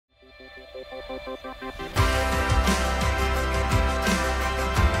Hello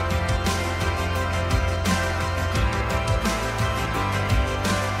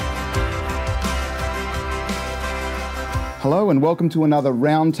and welcome to another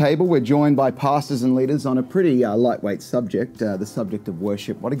Roundtable. We're joined by pastors and leaders on a pretty lightweight subject, the subject of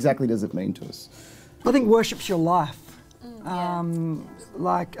worship. What exactly does it mean to us? I think worship's your life.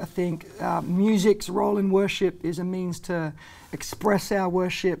 I think music's role in worship is a means to express our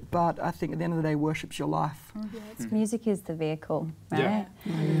worship, but I think at the end of the day, worship's your life. Music is the vehicle, right? Yeah,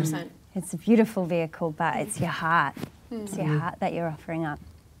 100%. It's a beautiful vehicle, but it's your heart. It's your heart that you're offering up.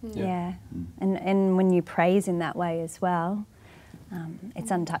 Yeah. And when you praise in that way as well,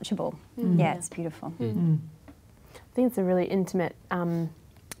 it's untouchable. Yeah, it's beautiful. I think it's a really intimate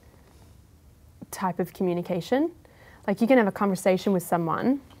type of communication. Like, you can have a conversation with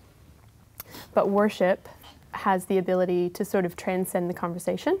someone, but worship has the ability to sort of transcend the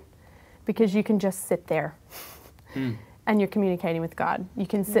conversation, because you can just sit there and you're communicating with God. You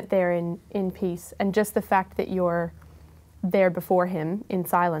can sit there in peace, and just the fact that you're there before Him in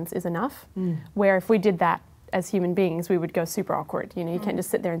silence is enough. Where if we did that as human beings, we would go super awkward. You know, you can't just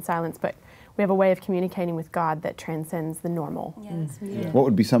sit there in silence, but we have a way of communicating with God that transcends the normal. What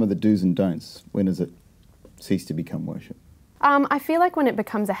would be some of the do's and don'ts? When does it cease to become worship? I feel like when it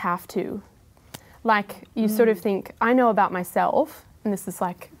becomes a have to, like you sort of think, I know about myself, and this is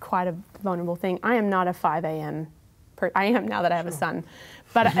like quite a vulnerable thing, I am not a 5 a.m. I am now that I have a son,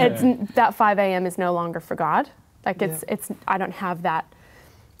 but it's that 5 a.m. is no longer for God. Like it's I don't have that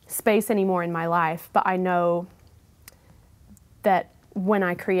space anymore in my life, but I know that when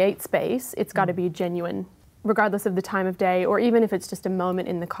I create space, it's got to be genuine, regardless of the time of day, or even if it's just a moment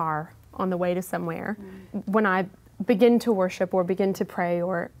in the car on the way to somewhere. When I begin to worship or begin to pray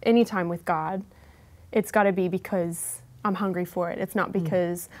or any time with God, it's got to be because I'm hungry for it. It's not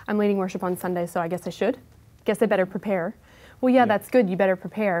because I'm leading worship on Sunday, so I guess I should. Guess I better prepare. Well, yeah, that's good, you better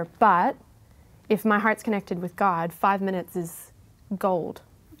prepare, but if my heart's connected with God, 5 minutes is gold.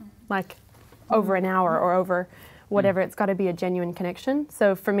 Like over an hour or over whatever, it's got to be a genuine connection.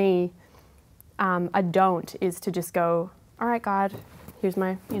 So for me, a don't is to just go, all right, God, here's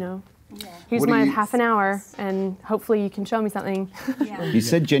my, here's my half an hour, and hopefully you can show me something. You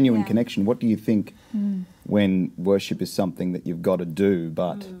said genuine connection. What do you think when worship is something that you've got to do,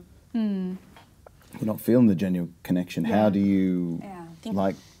 but you're not feeling the genuine connection? How do you,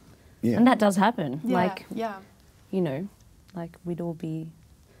 And that does happen. Like we'd all be,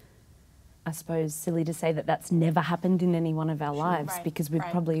 I suppose, silly to say that that's never happened in any one of our lives, because we've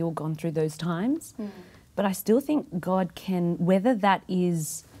probably all gone through those times. But I still think God can, whether that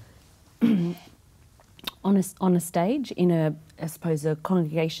is on a stage in I suppose a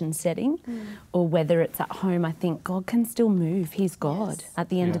congregation setting, or whether it's at home, I think God can still move. He's God at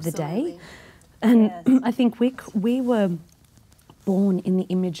the end of the day. And I think we were born in the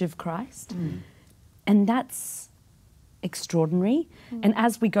image of Christ, and that's extraordinary. And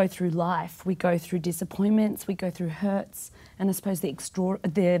as we go through life, we go through disappointments, we go through hurts, and I suppose the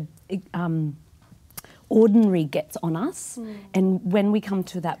ordinary gets on us. And when we come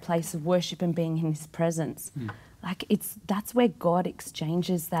to that place of worship and being in His presence, that's where God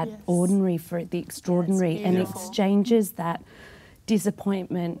exchanges that ordinary for the extraordinary, and exchanges that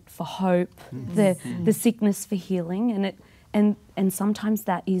disappointment for hope, the sickness for healing, and sometimes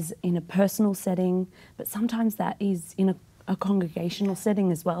that is in a personal setting, but sometimes that is in a congregational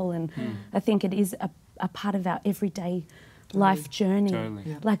setting as well. And I think it is a part of our everyday life journey.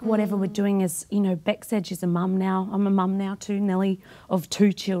 Like whatever we're doing is, Bek said she's a mum now. I'm a mum now too, Nellie, of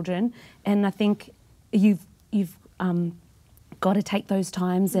 2 children. And I think you've got to take those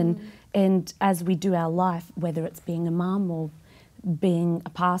times and as we do our life, whether it's being a mum or being a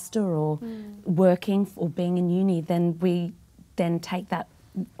pastor or working or being in uni, then we take that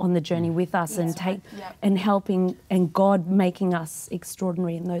on the journey with us and and helping, and God making us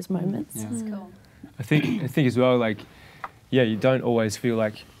extraordinary in those moments. That's cool. I think as well, you don't always feel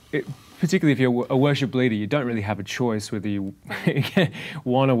like it, particularly if you're a worship leader, you don't really have a choice whether you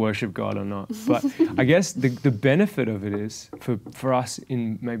want to worship God or not. But I guess the benefit of it is for us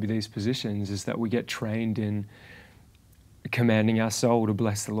in maybe these positions is that we get trained in commanding our soul to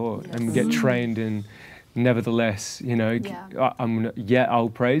bless the Lord, and we get trained in nevertheless, I'll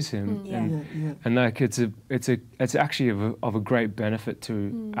praise Him, and it's actually of a great benefit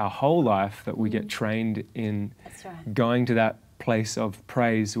to our whole life that we get trained in going to that place of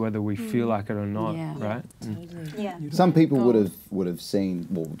praise, whether we feel like it or not, right? Some people would have see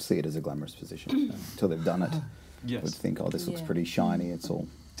it as a glamorous position until they've done it. Would think, this looks pretty shiny. It's all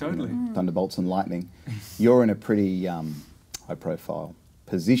thunderbolts and lightning. You're in a pretty high-profile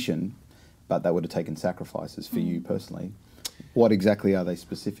position. but that would have taken sacrifices for you personally. What exactly are they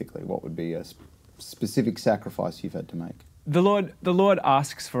specifically? What would be a specific sacrifice you've had to make? The Lord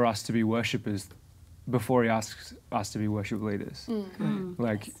asks for us to be worshippers before he asks us to be worship leaders,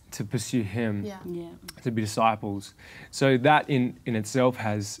 like to pursue him, to be disciples. So that in itself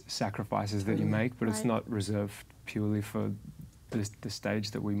has sacrifices that you make, but it's not reserved purely for the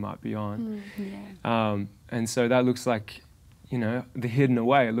stage that we might be on. And so that looks like, you know, the hidden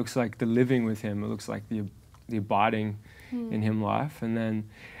away. It looks like the living with him. It looks like the abiding in him life. And then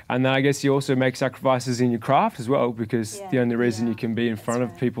I guess you also make sacrifices in your craft as well, because the only reason you can be in front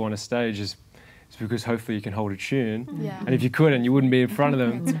of people on a stage is because hopefully you can hold a tune. And if you couldn't, you wouldn't be in front of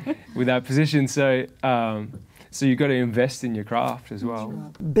them with that position. So so you've got to invest in your craft as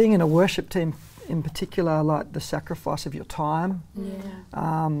well. Being in a worship team in particular, like the sacrifice of your time,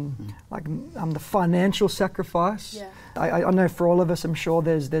 the financial sacrifice. I know for all of us, I'm sure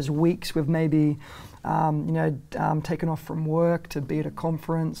there's weeks we've maybe taken off from work to be at a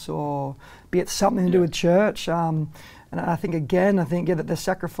conference or be at something to do with church. And I think that the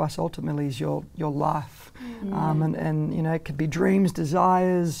sacrifice ultimately is your life. And you know, it could be dreams,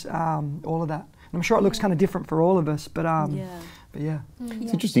 desires, all of that. And I'm sure it looks kind of different for all of us, but yeah.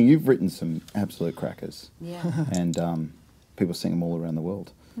 It's interesting. You've written some absolute crackers, and people sing them all around the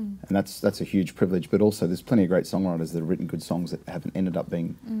world, and that's a huge privilege. But also, there's plenty of great songwriters that have written good songs that haven't ended up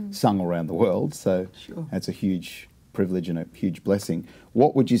being sung around the world. So that's a huge privilege and a huge blessing.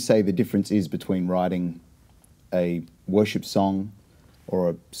 What would you say the difference is between writing a worship song or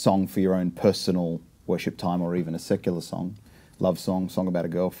a song for your own personal worship time, or even a secular song? Love song about a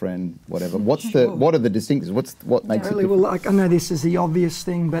girlfriend, whatever. What are the distinctions? What makes it different? Well, like, I know this is the obvious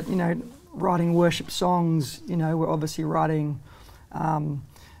thing, but you know, writing worship songs, you know, we're obviously writing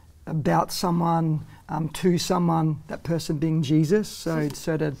about someone, to someone, that person being Jesus. So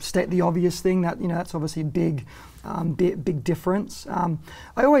to state the obvious thing, that, you know, that's obviously a big difference.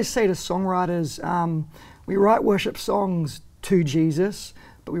 I always say to songwriters, we write worship songs to Jesus,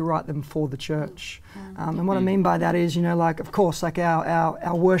 but we write them for the church. And what I mean by that is, you know, like, of course, like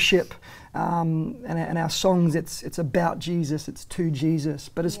our worship and our songs, it's about Jesus, it's to Jesus.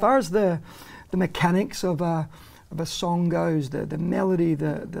 But as far as the mechanics of a song goes, the melody,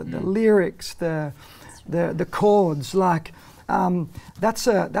 the lyrics, the chords, like, that's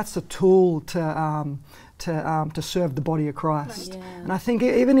a tool to serve the body of Christ. And I think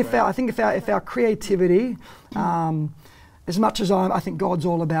even if our creativity, as much as I think God's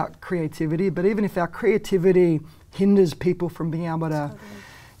all about creativity, but even if our creativity hinders people from being able to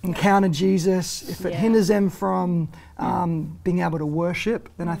encounter Jesus, if it hinders them from being able to worship,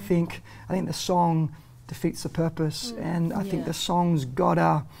 then I think the song defeats the purpose. And I think the song's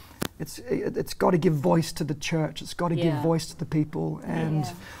gotta, it's got to give voice to the church. It's got to give voice to the people. And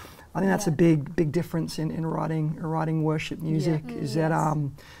I think that's a big difference in writing worship music. Is that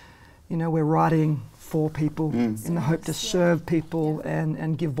you know, we're writing for people in the hope to serve people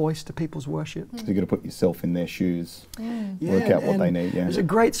and give voice to people's worship. So you've got to put yourself in their shoes, work out what they need. There's a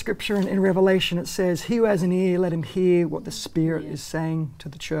great scripture in Revelation. It says, "He who has an ear, let him hear what the Spirit is saying to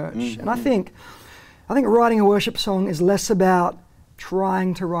the church." And I think writing a worship song is less about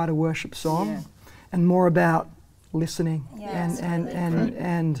trying to write a worship song and more about listening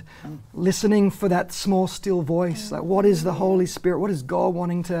and listening for that small still voice. Like, what is the Holy Spirit? What is God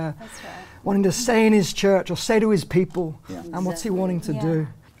wanting to say in His church or say to His people? And what's He wanting to do?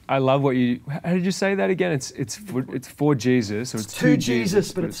 I love what you. How did you say that again? It's for Jesus, or it's to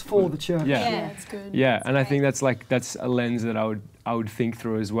Jesus, but it's for the church. Yeah, it's good. Yeah, that's and great. I think that's a lens that I would think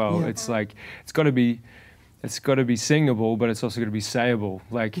through as well. It's like it's got to be singable, but it's also got to be sayable.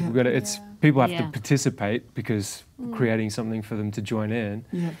 Like we've got to, people have to participate because we're creating something for them to join in.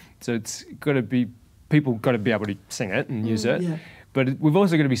 So it's got to be, people got to be able to sing it and use it. But we've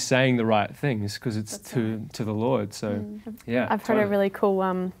also got to be saying the right things because it's to the Lord. So I've heard a really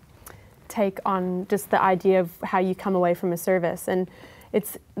cool take on just the idea of how you come away from a service, and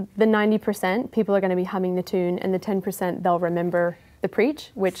it's the 90% people are going to be humming the tune, and the 10% they'll remember the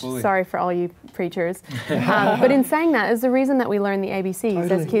preach, which, sorry for all you preachers, but in saying that is the reason that we learn the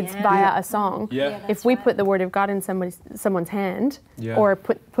ABCs as kids via a song. If we put the Word of God in someone's hand, or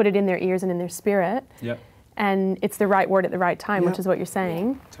put it in their ears and in their spirit, and it's the right word at the right time, which is what you're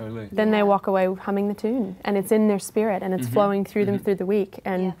saying, then they walk away humming the tune, and it's in their spirit, and it's flowing through them through the week,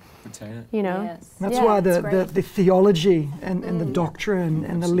 and you know. That's why the theology and the doctrine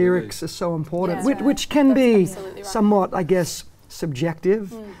and the lyrics are so important, which can be somewhat, I guess,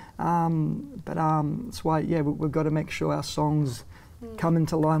 subjective, but that's why we've got to make sure our songs come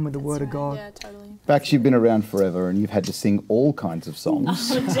into line with the Word of God. Bex, you've been around forever and you've had to sing all kinds of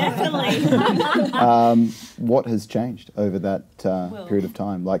songs. Oh, definitely. What has changed over that period of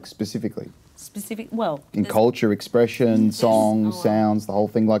time, like specifically? In culture, expression, songs, sounds, the whole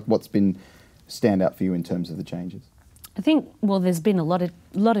thing, like what's been stand out for you in terms of the changes? I think, well, there's been a lot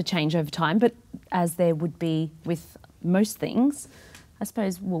of change over time, but as there would be with most things, I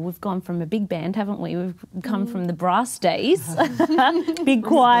suppose, well, we've gone from a big band, haven't we? We've come from the brass days, big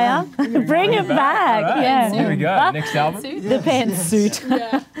choir, bring it back. Right. Yeah. Here we go, next album. The pantsuit.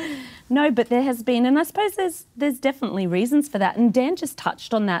 Yeah. No, but there has been, and I suppose there's definitely reasons for that. And Dan just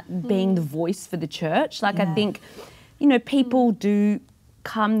touched on that, being the voice for the church. Like, I think, you know, people do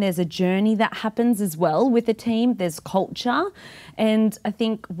come, there's a journey that happens as well with a team, there's culture. And I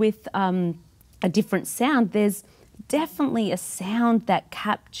think with a different sound, there's definitely a sound that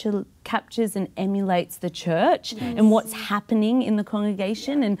captures and emulates the church and what's happening in the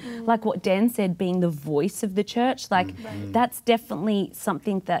congregation, and like what Dan said, being the voice of the church, like that's definitely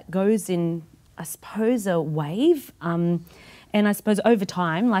something that goes in, I suppose, a wave. And I suppose over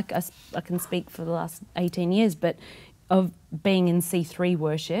time, like I can speak for the last 18 years, but of being in C3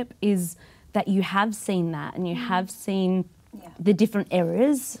 worship, is that you have seen that, and you have seen the different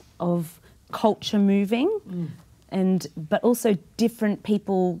eras of culture moving, but also different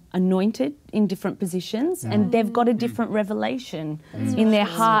people anointed in different positions, and they've got a different revelation in their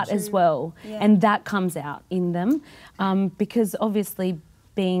heart as well, and that comes out in them, because obviously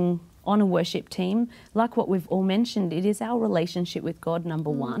being on a worship team, like what we've all mentioned, it is our relationship with God, number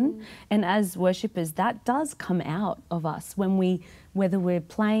one, and as worshippers, that does come out of us when whether we're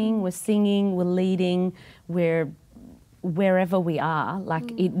playing, we're singing, we're leading, we're wherever we are,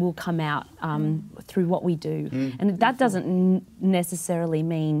 like it will come out through what we do. And that doesn't necessarily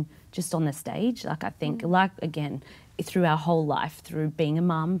mean just on the stage. Like I think, like again, through our whole life, through being a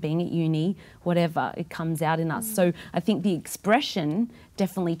mum, being at uni, whatever, it comes out in us. So I think the expression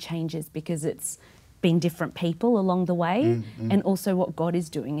definitely changes because it's been different people along the way, and also what God is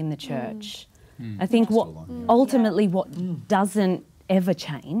doing in the church. I think what ultimately what doesn't ever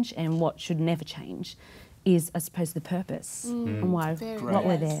change and what should never change is, I suppose, the purpose and why what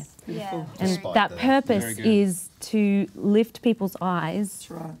we're there. And that purpose is to lift people's eyes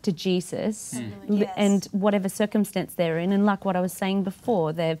to Jesus and whatever circumstance they're in. And like what I was saying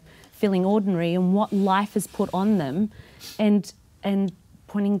before, they're feeling ordinary and what life has put on them, and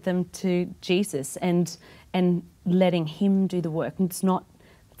pointing them to Jesus and letting Him do the work. And it's not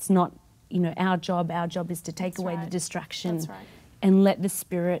you know, our job. Our job is to take away the distraction. And let the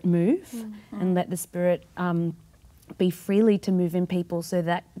Spirit move, and let the Spirit be freely to move in people, so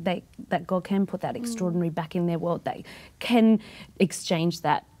that that God can put that extraordinary back in their world. They can exchange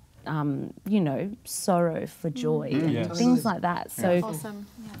that, you know, sorrow for joy and things like that. So awesome.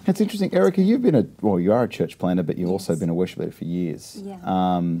 It's interesting, Erika. You've been you are a church planner, but you've also been a worship leader for years.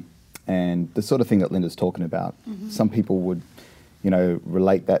 And the sort of thing that Linda's talking about, some people would, you know,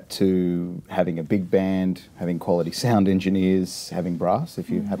 relate that to having a big band, having quality sound engineers, having brass, if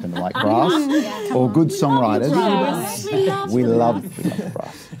you happen to like brass, or good songwriters. We love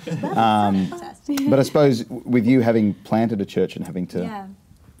brass. But I suppose with you having planted a church and having to,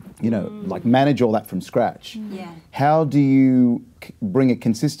 you know, like manage all that from scratch, how do you bring a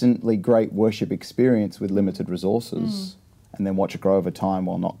consistently great worship experience with limited resources? And then watch it grow over time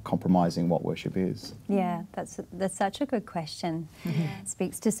while not compromising what worship is? Yeah, that's such a good question. It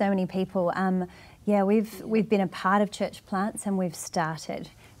speaks to so many people. We've been a part of church plants, and we've started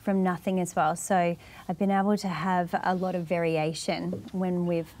from nothing as well. So I've been able to have a lot of variation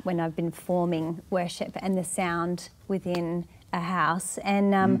when I've been forming worship and the sound within a house.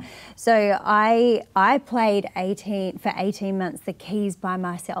 And so I played 18 months the keys by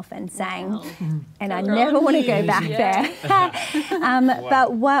myself and sang, and I never want to go back there.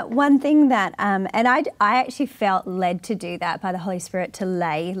 But one thing that and I actually felt led to do that by the Holy Spirit, to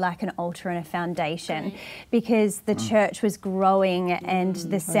lay like an altar and a foundation, because the church was growing and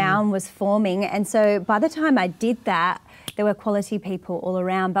the sound was forming. And so by the time I did that, there were quality people all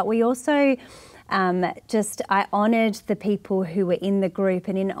around, but we also I honoured the people who were in the group,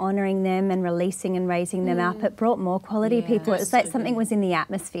 and in honouring them and releasing and raising them up, it brought more quality people. It was like something was in the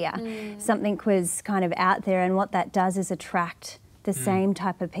atmosphere, something was kind of out there, and what that does is attract the same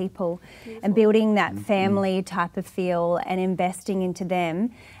type of people. And building that family type of feel and investing into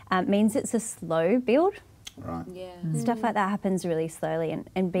them means it's a slow build. Stuff like that happens really slowly,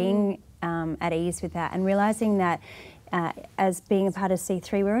 and being at ease with that, and realising that as being a part of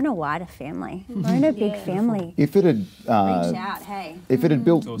C3, we're in a wider family. We're in a big family. If it had Reach out, hey. if it had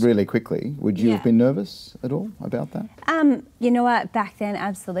built really quickly, would you have been nervous at all about that? You know what, back then,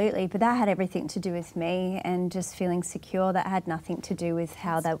 absolutely, but that had everything to do with me and just feeling secure. That had nothing to do with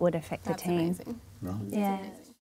how that would affect the team. Amazing. Right. Yeah.